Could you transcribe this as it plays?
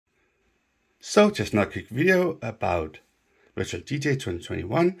So just another quick video about Virtual DJ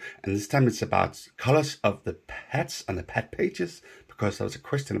 2021, and this time it's about colors of the pads on the pad pages, because there was a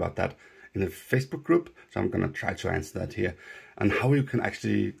question about that in the Facebook group, so I'm going to try to answer that here, and how you can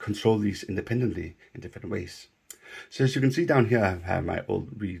actually control these independently in different ways. So as you can see down here, I have my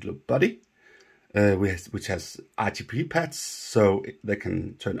old reload body, which has RGB pads, so they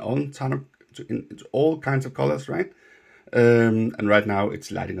can turn on into all kinds of colors, right? And right now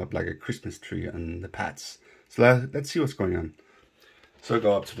it's lighting up like a Christmas tree on the pads. So let's see what's going on. So I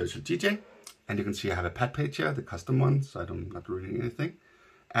go up to Virtual DJ, and you can see I have a pad page here, the custom one, so I'm not ruining anything.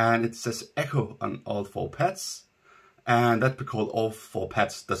 And it says echo on all 4 pads, and that's because all 4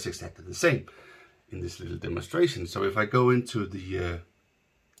 pads does exactly the same in this little demonstration. So if I go into the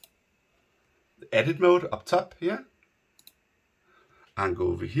edit mode up top here, and go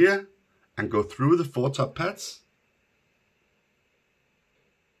over here, and go through the 4 top pads,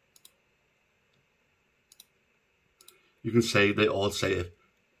 you can say they all say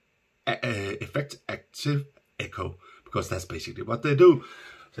effect active echo, because that's basically what they do.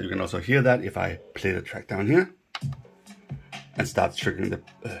 So you can also hear that if I play the track down here and start triggering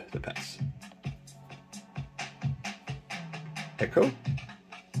the pads. Echo,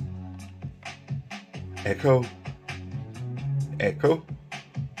 echo, echo,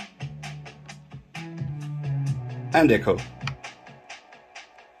 and echo.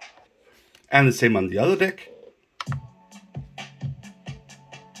 And the same on the other deck.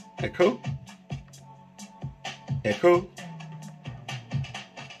 Echo, echo,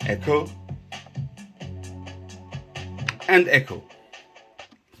 echo, and echo.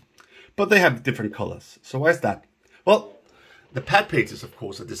 But they have different colors. So why is that? Well, the pad pages, of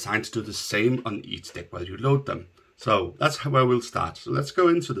course, are designed to do the same on each deck while you load them. So that's where we'll start. So let's go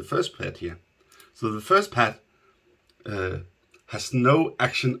into the first pad here. So the first pad has no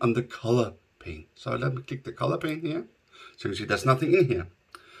action on the color pane. So let me click the color pane here. So you can see there's nothing in here.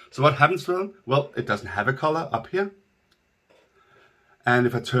 So what happens to them? Well, it doesn't have a color up here. And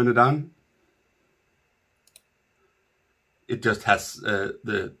if I turn it on, it just has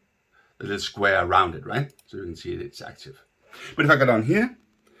the little square around it, right? So you can see it's active. But if I go down here,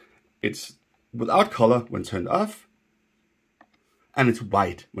 it's without color when turned off, and it's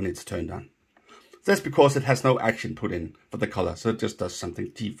white when it's turned on. That's because it has no action put in for the color, so it just does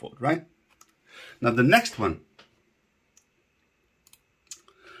something default, right? Now the next one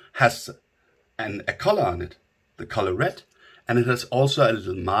has a color on it, the color red, and it has also a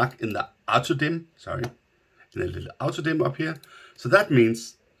little mark in the auto dim, in a little auto dim up here. So that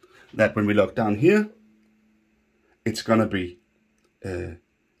means that when we look down here, it's gonna be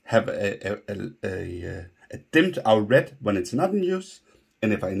have a dimmed out red when it's not in use,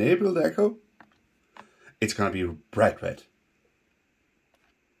 and if I enable the echo, it's gonna be bright red.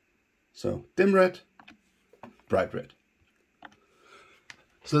 So dim red, bright red.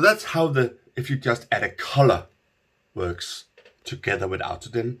 So that's how if you just add a color works together with auto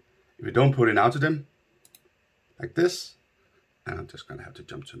dim. If you don't put in auto dim, like this, and I'm just gonna have to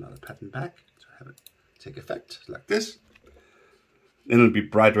jump to another pattern back to have it take effect, like this, then it'll be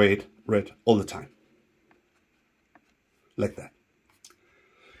bright red all the time. Like that.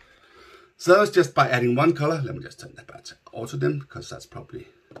 So that was just by adding one color. Let me just turn that back to auto dim, because that's probably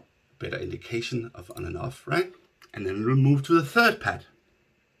a better indication of on and off, right? And then we'll move to the third pad.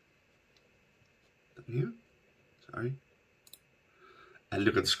 Here, sorry, and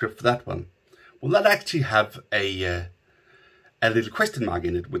look at the script for that one. Well, that actually have a little question mark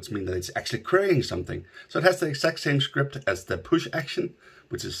in it, which means that it's actually querying something. So it has the exact same script as the push action,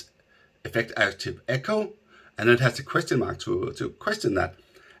 which is effect active echo, and it has the question mark to question that.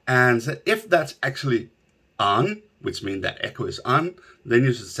 And so if that's actually on, which means that echo is on, then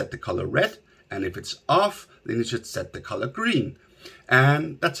you should set the color red, and if it's off, then you should set the color green.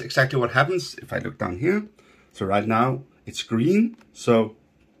 And that's exactly what happens if I look down here. So right now it's green. So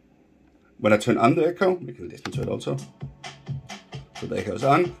when I turn on the echo, we can listen to it also. So the echo is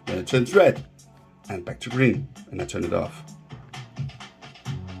on, then it turns red and back to green, and I turn it off.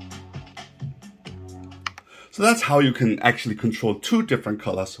 So that's how you can actually control 2 different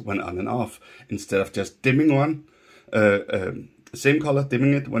colors when on and off, instead of just dimming one, same color,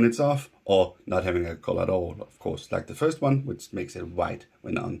 dimming it when it's off, or not having a color at all, of course, like the first one, which makes it white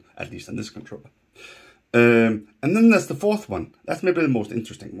when on, at least on this controller. And then there's the fourth one. That's maybe the most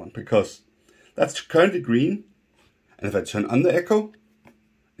interesting one, because that's currently green, and if I turn on the echo,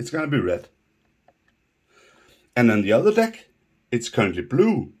 it's gonna be red. And on the other deck, it's currently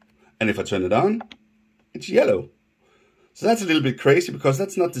blue, and if I turn it on, it's yellow. So that's a little bit crazy, because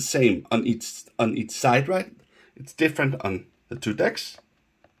that's not the same on each side, right? It's different on the 2 decks.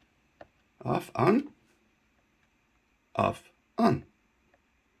 off, on, off, on.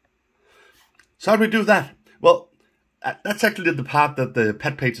 So how do we do that? Well, that's actually the part that the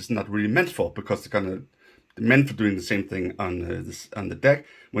pad page is not really meant for, because they're meant for doing the same thing on the deck,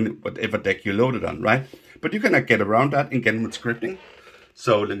 whatever deck you load it on, right? But you can get around that again with scripting.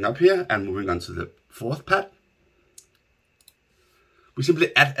 So looking up here and moving on to the fourth pad, we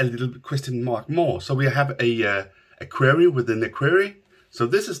simply add a little question mark more. So we have a query within a query. So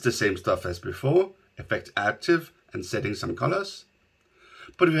this is the same stuff as before, effect active and setting some colors.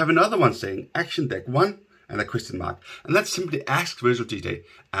 But we have another one saying action deck 1 and a question mark. And that simply asks Virtual DJ,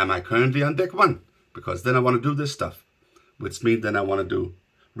 am I currently on deck 1? Because then I want to do this stuff, which means then I want to do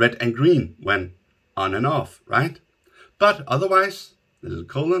red and green when on and off, right? But otherwise, the little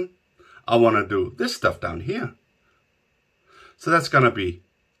colon, I want to do this stuff down here. So that's going to be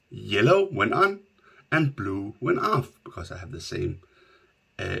yellow when on and blue when off, because I have the same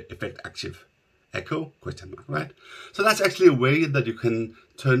effect active echo question mark, right? So that's actually a way that you can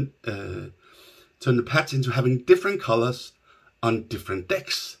turn the pads into having different colors on different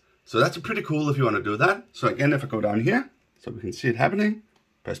decks. So that's pretty cool if you want to do that. So again, if I go down here, so we can see it happening,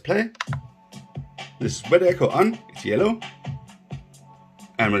 press play. This red echo on, it's yellow.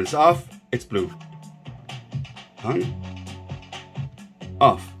 And when it's off, it's blue. On,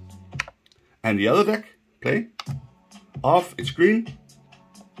 off. And the other deck, play. Off, it's green.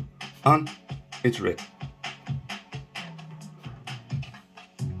 On, it's red.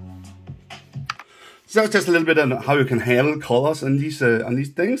 So that's just a little bit on how you can handle colors on these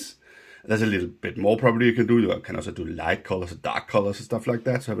things. There's a little bit more probably you can do. You can also do light colors or dark colors and stuff like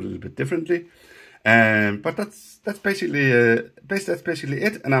that, so have it a little bit differently. But that's basically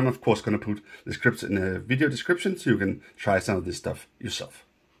it. And I'm of course going to put the scripts in a video description so you can try some of this stuff yourself.